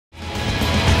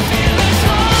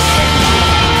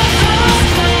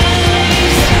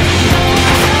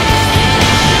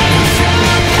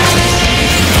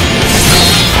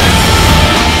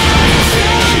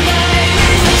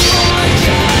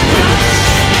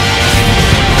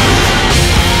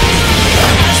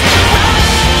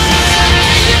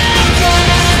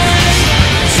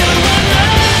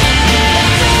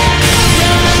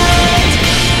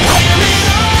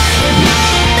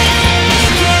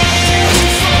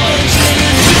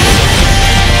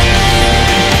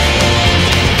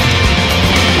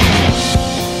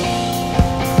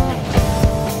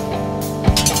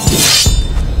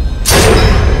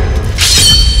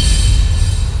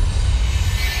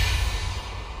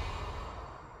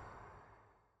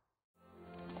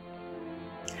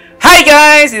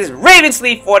Hi guys, it's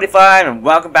Ravensleep45 and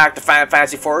welcome back to Final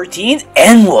Fantasy XIV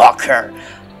Endwalker.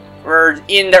 We're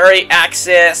in the early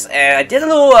access and I did a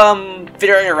little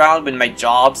fiddling around with my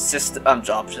job system,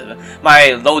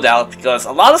 my loadout, because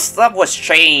a lot of stuff was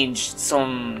changed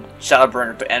from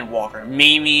Shadowburner to Endwalker.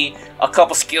 Maybe a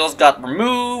couple skills got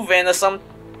removed and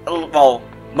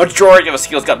majority of the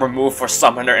skills got removed for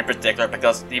Summoner in particular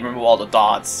because they removed all the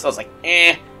dots. So I was like,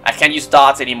 I can't use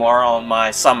dots anymore on my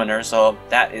Summoner, so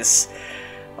that is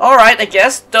alright, I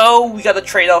guess. Though we got the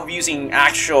trade-off of using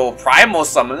actual primal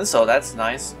summons, so that's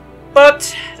nice.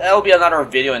 But that'll be another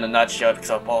video in a nutshell because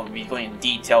I'll probably be going in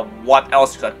detail what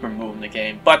else got removed in the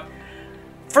game. But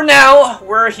for now,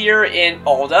 we're here in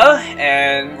Ulda,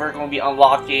 and we're going to be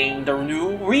unlocking the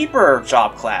new Reaper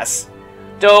job class.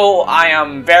 Though I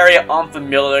am very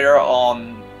unfamiliar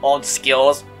on all the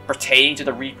skills pertaining to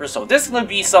the Reaper, so this is going to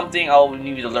be something I'll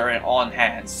need to learn on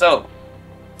hand. So,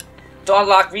 to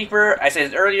unlock Reaper, I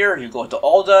said it earlier, you go to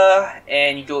Ulda,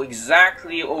 and you go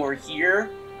exactly over here,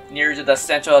 near to the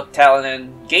Central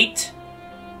Talanan Gate.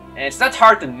 And it's not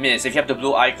hard to miss. If you have the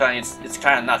blue icon, it's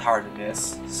kind of not hard to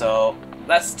miss. So,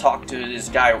 let's talk to this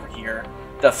guy over here,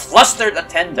 the Flustered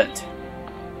Attendant.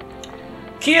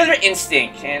 Killer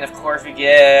Instinct, and of course we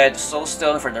get Soul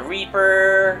Stone for the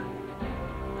Reaper,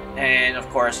 and of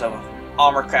course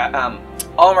armor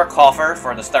coffer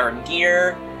for the starting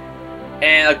gear,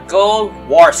 and a gold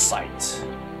war sight.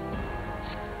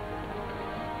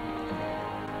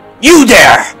 You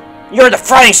there! You're the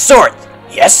Flying Sword,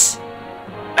 yes?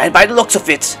 And by the looks of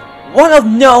it, one of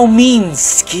no mean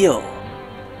skill.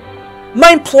 My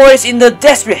employer is in the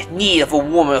desperate need of a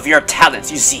woman of your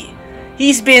talents, you see.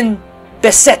 He's been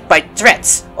beset by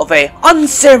threats of a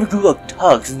unsavory group of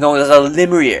thugs known as the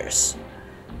Lemuriers.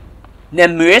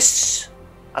 Lemuriers?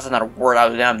 That's another word I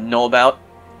don't know about.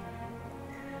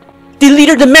 The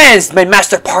leader demands my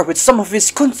master part with some of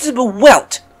his considerable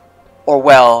wealth. Or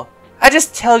well, I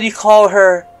just tell you call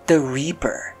her the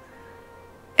Reaper.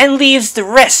 And leaves the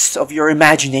rest of your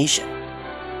imagination.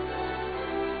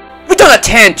 We don't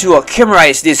intend to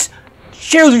accumulate these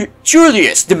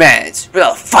cheerleaders' demands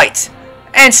without a fight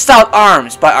and stout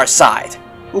arms by our side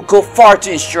will go far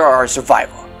to ensure our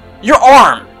survival. Your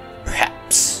arm,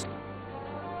 perhaps.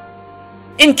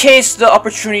 In case the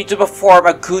opportunity to perform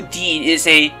a good deed is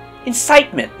a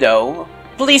incitement, though,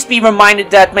 please be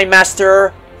reminded that my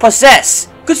master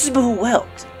possesses considerable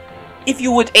wealth. If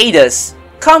you would aid us,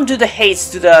 come to the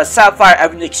haste to the Sapphire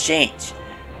Avenue Exchange.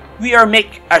 We are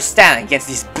make our stand against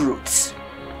these brutes.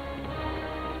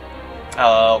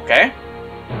 Okay.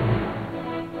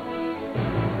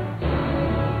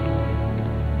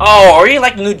 Oh, are you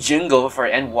like the new jingle for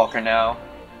Endwalker now?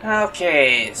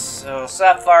 Okay, so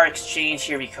Sapphire Exchange,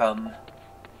 here we come.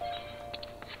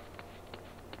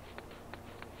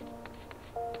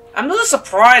 I'm a little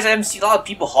surprised I haven't seen a lot of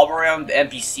people hover around the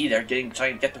NPC there trying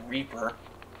to get the Reaper.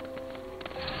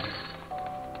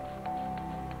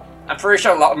 I'm pretty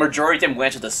sure a majority of them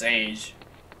went to the Sage.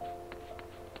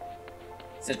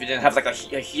 Since we didn't have like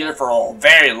a healer for a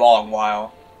very long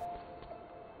while.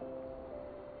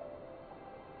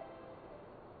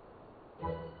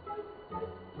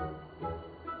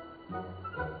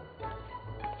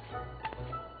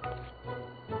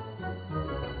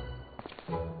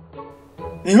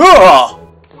 Yeah!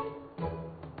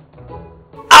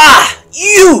 Ah!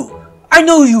 You! I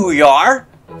know who you are!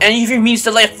 And if it means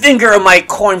to lay a finger on my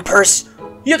coin purse,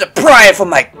 you have to pry it from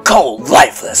my cold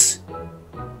lifeless.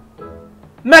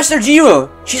 Master Gio,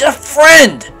 she's a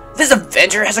friend! This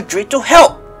avenger has agreed to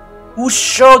help! We'll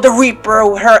show the Reaper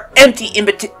what her empty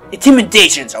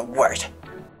intimidations are worth.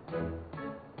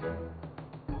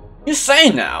 You say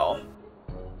now?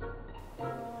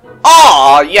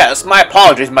 Ah, yes, my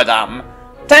apologies, madame.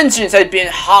 Tensions have been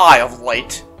high of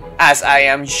late, as I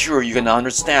am sure you can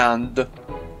understand.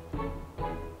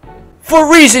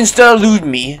 For reasons that elude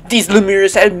me, these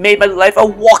Lemuriers have made my life a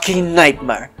walking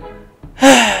nightmare.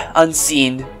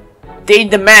 Unseen, they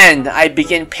demand I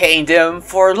begin paying them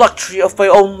for luxury of my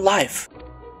own life.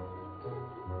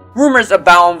 Rumors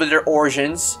abound with their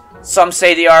origins. Some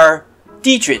say they are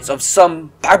detrits of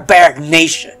some barbaric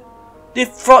nation. They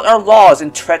flout our laws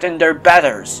and threaten their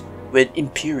betters with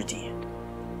impurity.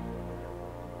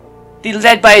 They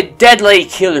led by a deadly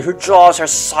killer who draws her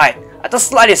sight at the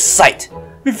slightest sight.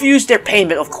 Refuse their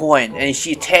payment of coin, and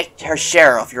she take her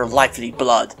share of your lively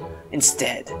blood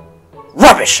instead.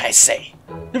 Rubbish, I say!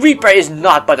 The Reaper is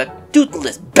not but a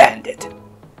toothless bandit.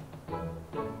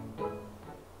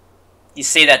 You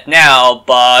say that now,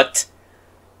 but...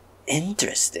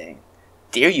 Interesting.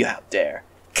 There you have there.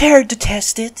 Care to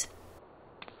test it?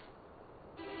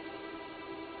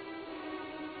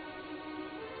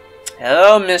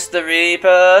 Hello, Mr.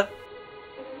 Reaper.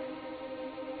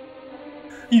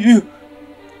 You're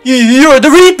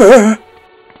the Reaper!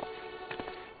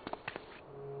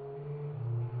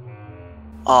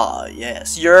 Ah,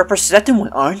 yes, you're a persistent one,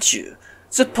 aren't you?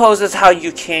 Suppose that's how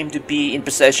you came to be in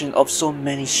possession of so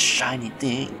many shiny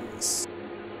things.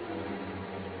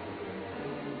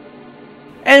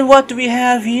 And what do we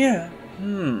have here?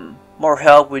 More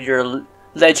help with your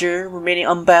ledger remaining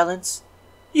unbalanced?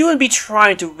 You wouldn't be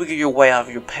trying to wiggle your way out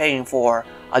of your paying for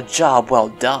a job well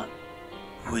done,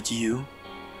 would you?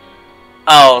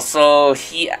 Oh, so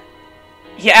he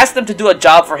asked them to do a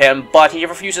job for him, but he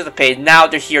refuses to pay. Now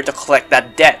they're here to collect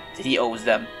that debt that he owes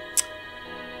them.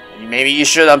 Maybe you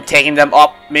should have taken them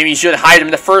up. Maybe you should hire them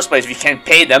in the first place if you can't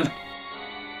pay them.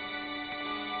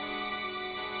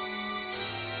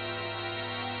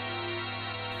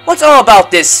 What's all about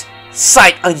this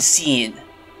sight unseen?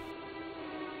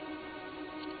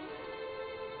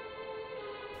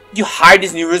 You hired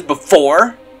these new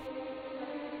before?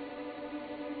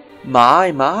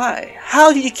 My,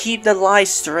 how did you keep the lies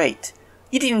straight?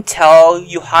 You didn't tell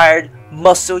you hired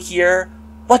muscle here?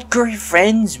 What great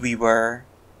friends we were.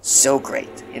 So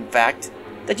great, in fact,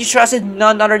 that you trusted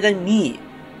none other than me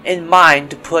and mine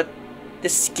to put the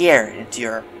scare into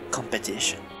your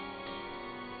competition.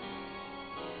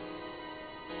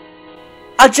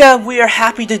 A job we are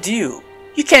happy to do.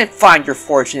 You can't find your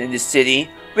fortune in this city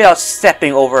without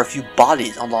stepping over a few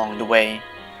bodies along the way,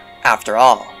 after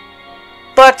all.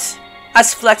 But,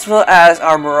 as flexible as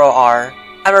our morale are,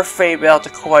 I'm afraid without the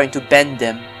coin to bend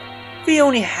them, we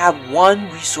only have one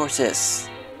resources.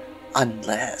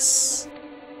 Unless...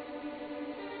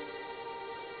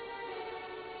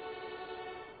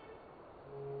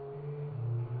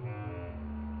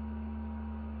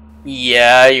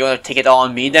 Yeah, you wanna take it all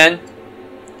on me then?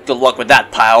 Good luck with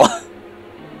that, pal.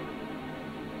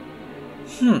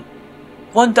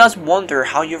 One does wonder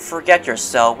how you forget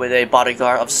yourself with a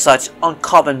bodyguard of such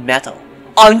uncommon metal.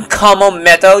 Uncommon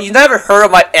metal? You never heard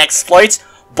of my exploits?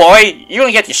 Boy, you're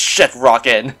gonna get your shit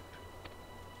rockin'.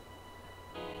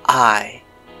 Aye,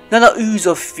 not a ooze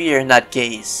of fear in that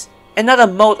gaze, and not a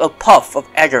mote of puff of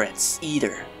arrogance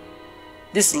either.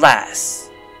 This last,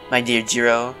 my dear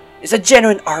Jiro, is a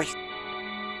genuine art.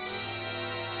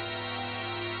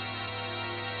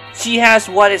 She has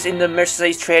what is in the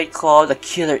mercenary trade called the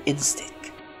killer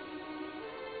instinct.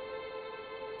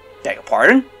 Beg your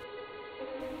pardon?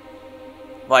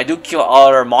 Well, I do kill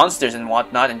other monsters and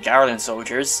whatnot and Garlean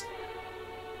soldiers.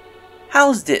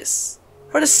 How's this?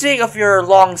 For the sake of your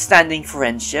long-standing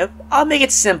friendship, I'll make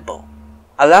it simple.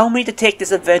 Allow me to take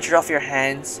this adventure off your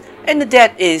hands, and the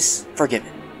debt is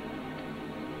forgiven.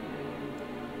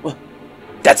 Well,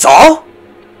 that's all?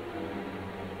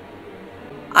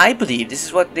 I believe this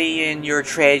is what they in your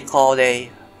trade called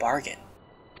a bargain.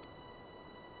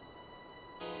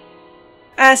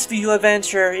 As for you,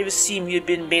 adventurer, it would seem you'd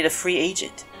been made a free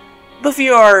agent. But if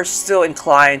you are still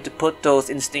inclined to put those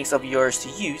instincts of yours to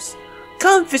use,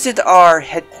 come visit our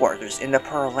headquarters in the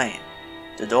Pearl Lane.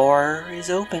 The door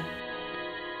is open.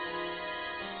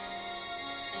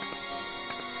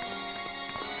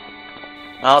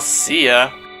 I'll see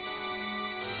ya.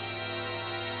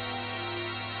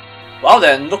 Well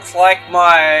then, looks like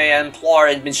my employer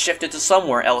has been shifted to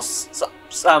somewhere else.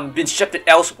 Been shifted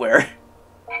elsewhere.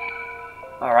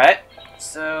 Alright,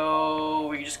 so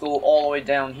we can just go all the way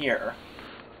down here.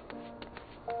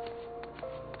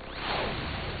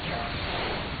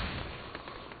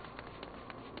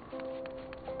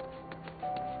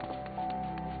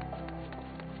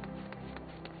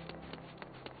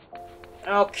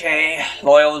 Okay,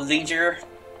 loyal leader,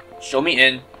 show me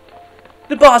in.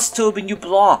 The boss told me you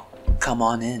belong. Come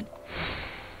on in.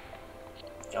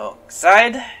 Go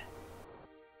inside.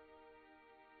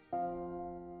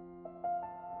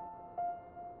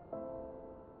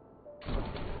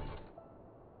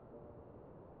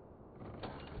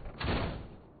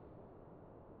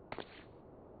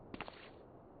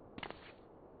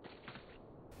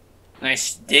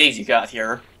 Nice digs you got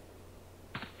here.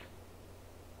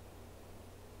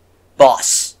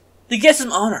 Boss, the guest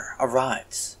of honor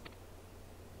arrives.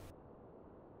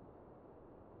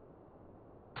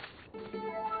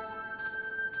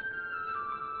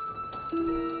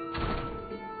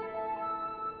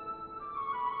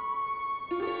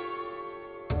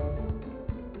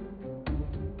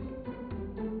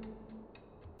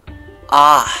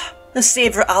 Ah, the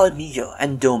Savior Alamillo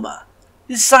and Doma,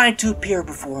 designed to appear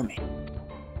before me.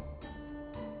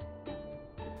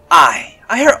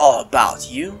 I heard all about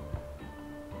you.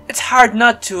 It's hard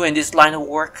not to in this line of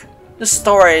work. The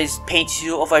stories paint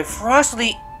you of a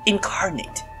ferociously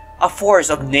incarnate, a force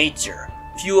of nature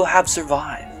few have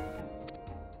survived.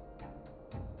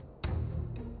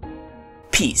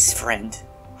 peace, friend.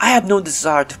 I have no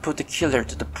desire to put the killer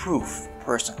to the proof,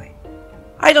 personally.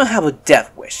 I don't have a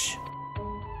death wish.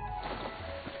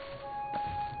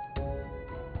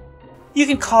 You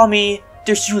can call me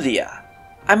Dersulia.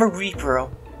 I'm a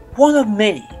reaper, one of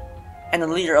many, and the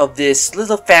leader of this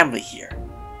little family here.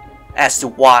 As to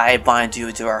why I bind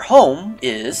you to our home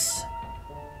is...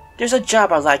 there's a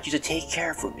job I'd like you to take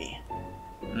care of for me.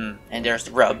 And there's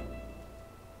the rub.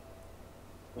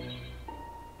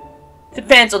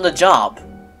 Depends on the job.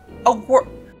 I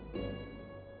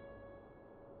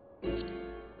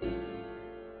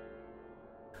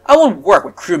won't work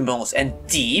with criminals and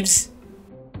thieves.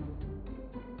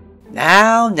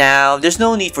 Now, there's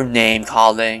no need for name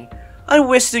calling.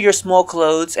 Unwhistle your small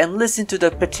clothes and listen to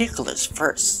the particulars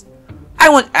first. I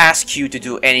won't ask you to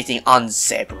do anything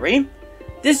unsavory.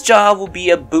 This job will be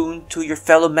a boon to your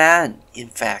fellow man, in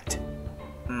fact.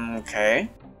 Okay.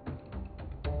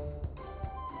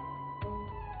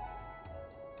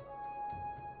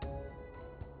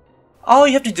 All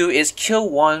you have to do is kill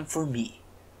one for me.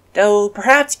 Though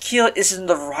perhaps kill isn't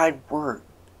the right word,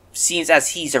 seems as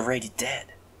he's already dead.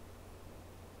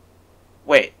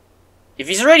 Wait, if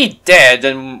he's already dead,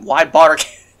 then why bother?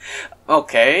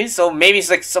 Okay, so maybe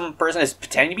it's like some person is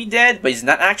pretending to be dead, but he's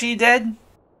not actually dead?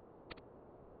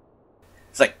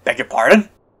 It's like, beg your pardon?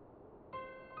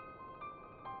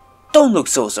 Don't look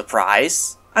so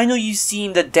surprised. I know you've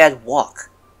seen the dead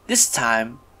walk. This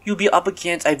time, you'll be up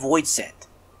against a void scent.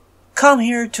 Come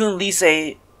here to unleash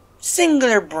a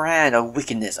singular brand of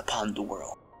wickedness upon the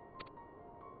world.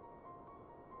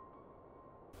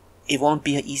 It won't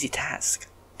be an easy task.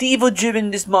 The evil driven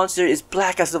in this monster is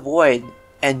black as the void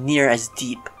and near as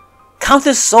deep.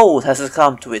 Countless souls has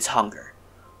succumbed to its hunger.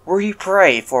 Were you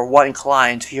prey for one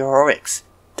inclined to heroics,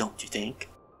 don't you think?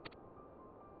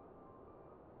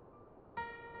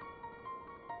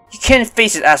 You can't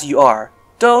face it as you are,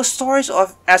 though stories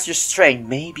of as your strength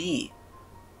may be.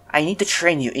 I need to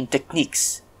train you in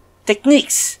techniques.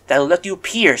 Techniques that will let you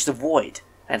pierce the void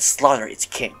and slaughter its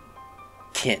kin.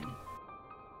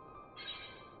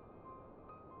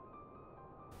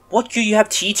 What could you have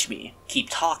teach me? Keep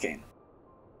talking.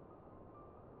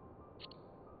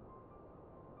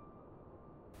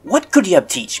 What could you have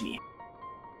teach me?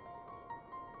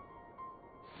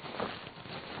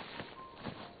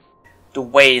 The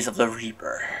ways of the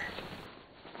Reaper.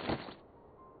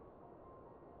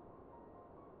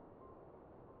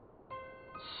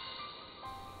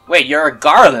 Wait, you're a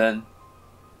Garlean?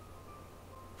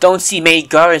 Don't see many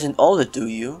Garleans in older, do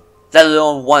you? Let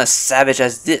alone one as savage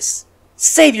as this.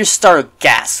 Save your startled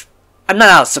gasp. I'm not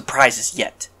out of surprises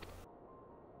yet.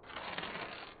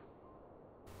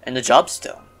 And the job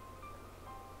still.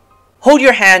 Hold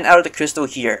your hand out of the crystal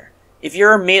here. If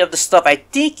you're made of the stuff I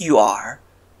think you are,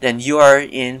 then you are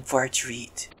in for a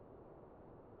treat.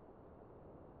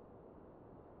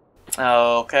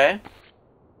 Okay.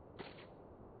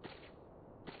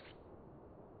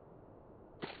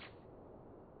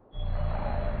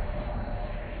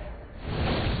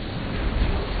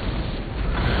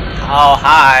 Oh,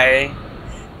 hi,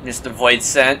 Mr. Void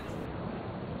Scent.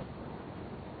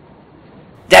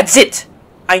 That's it!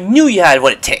 I knew you had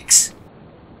what it takes.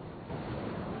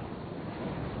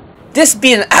 This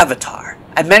be an avatar,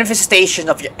 a manifestation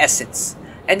of your essence,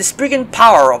 and the spriggan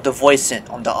power of the Void Scent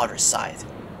on the other side.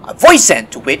 A Void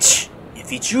Scent to which, if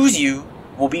you choose you,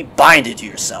 will be binded to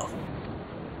yourself.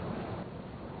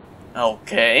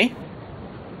 Okay.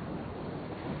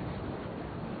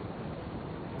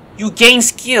 You gain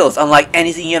skills unlike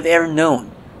anything you have ever known.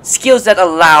 Skills that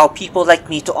allow people like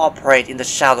me to operate in the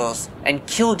shadows and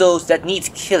kill those that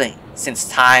need killing since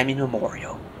time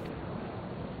immemorial.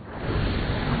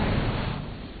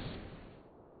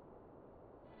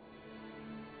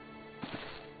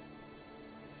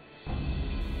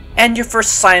 And your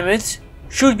first assignment,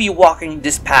 should be walking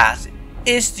this path,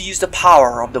 is to use the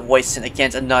power of the Void Scent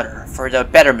against another for the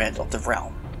betterment of the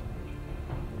realm.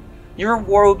 Your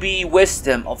reward will be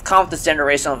wisdom of countless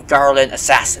generations of Garlean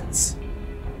assassins.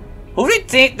 Who would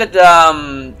think that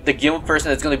the guild person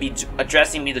that's going to be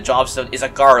addressing me the job stone is a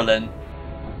Garlean?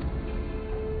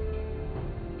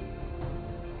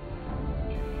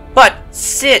 But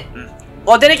sit.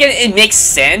 Well, then again, it makes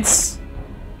sense.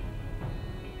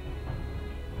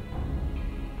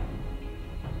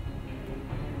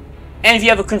 And if you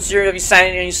have a concern of your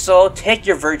sanity and your soul, take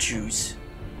your virtues.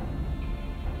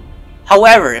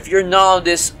 However, if you're none of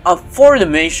these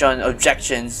aforementioned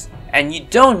objections, and you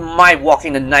don't mind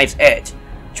walking the knife's edge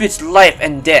to its life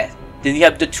and death, then you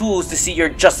have the tools to see your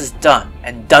justice done,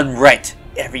 and done right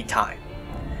every time.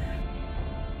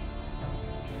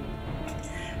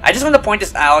 I just want to point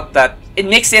this out that it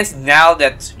makes sense now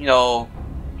that, you know,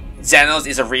 Xenos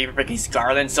is a Reaper because he's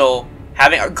Garland, so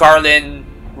having a Garland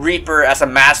Reaper as a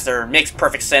master makes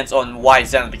perfect sense on why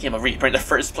Xenos became a Reaper in the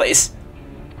first place.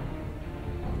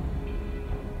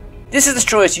 This is the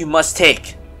choice you must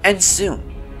take, and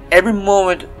soon. Every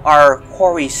moment our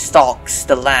quarry stalks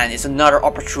the land is another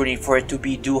opportunity for it to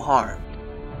do harm.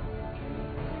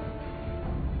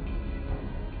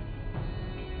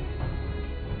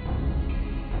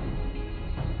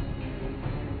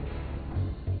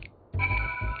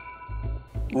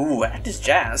 Ooh, I like this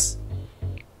jazz.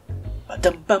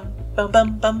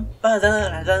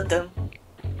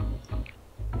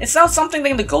 It sounds something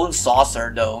like the Golden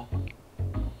Saucer, though.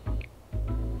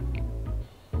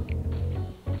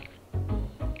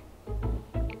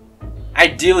 I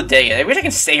do dig it. I wish I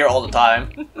can stay here all the time.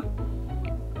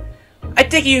 I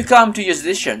think you come to your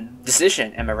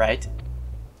decision, am I right?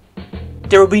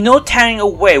 There will be no turning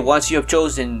away once you have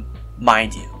chosen,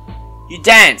 mind you. You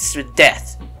dance with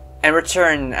death and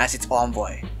return as its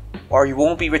envoy, or you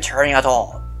won't be returning at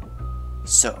all.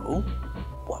 So,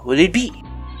 what will it be?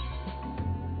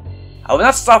 I will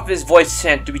not stop this voice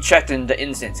sent to be checked in the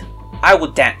instant. I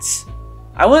will dance.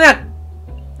 I'm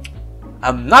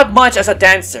not much as a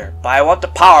dancer, but I want the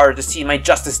power to see my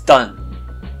justice done.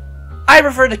 I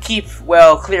prefer to keep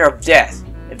well clear of death,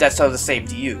 if that's all the same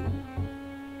to you.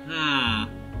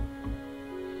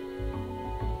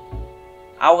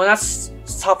 I will not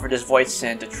suffer this voice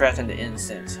sent to threaten the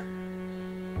innocent.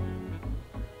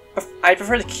 I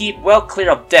prefer to keep well clear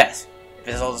of death, if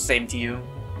it's all the same to you.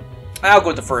 I'll go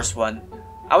with the first one.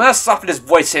 I will not suffer this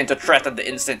voice sent to threaten the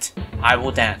innocent. I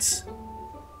will dance.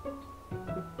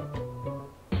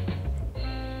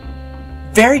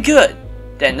 Very good!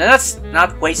 Then let's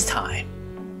not waste time.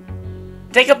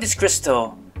 Take up this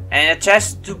crystal and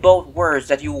attest to both words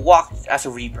that you walked as a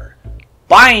Reaper.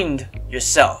 Bind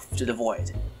yourself to the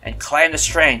void and climb the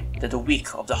strength that the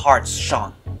weak of the hearts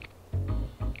shone.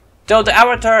 Though the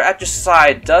avatar at your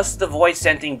side does the void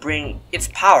scenting bring its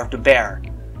power to bear,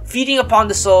 feeding upon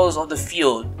the souls of the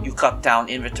field you cut down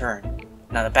in return.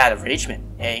 Not a bad arrangement,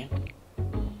 eh?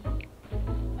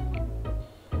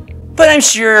 But I'm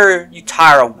sure you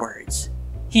tire of words.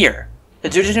 Here, the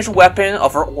traditional weapon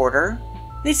of our order.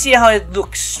 Let's see how it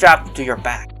looks strapped to your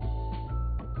back.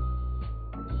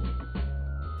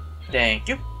 Thank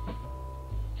you.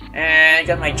 And I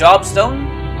got my job stone.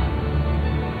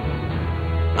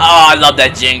 Oh, I love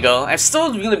that jingle. I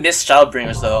still really miss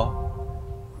Shadowbringers though.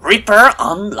 Reaper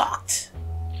unlocked.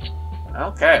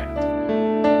 Okay.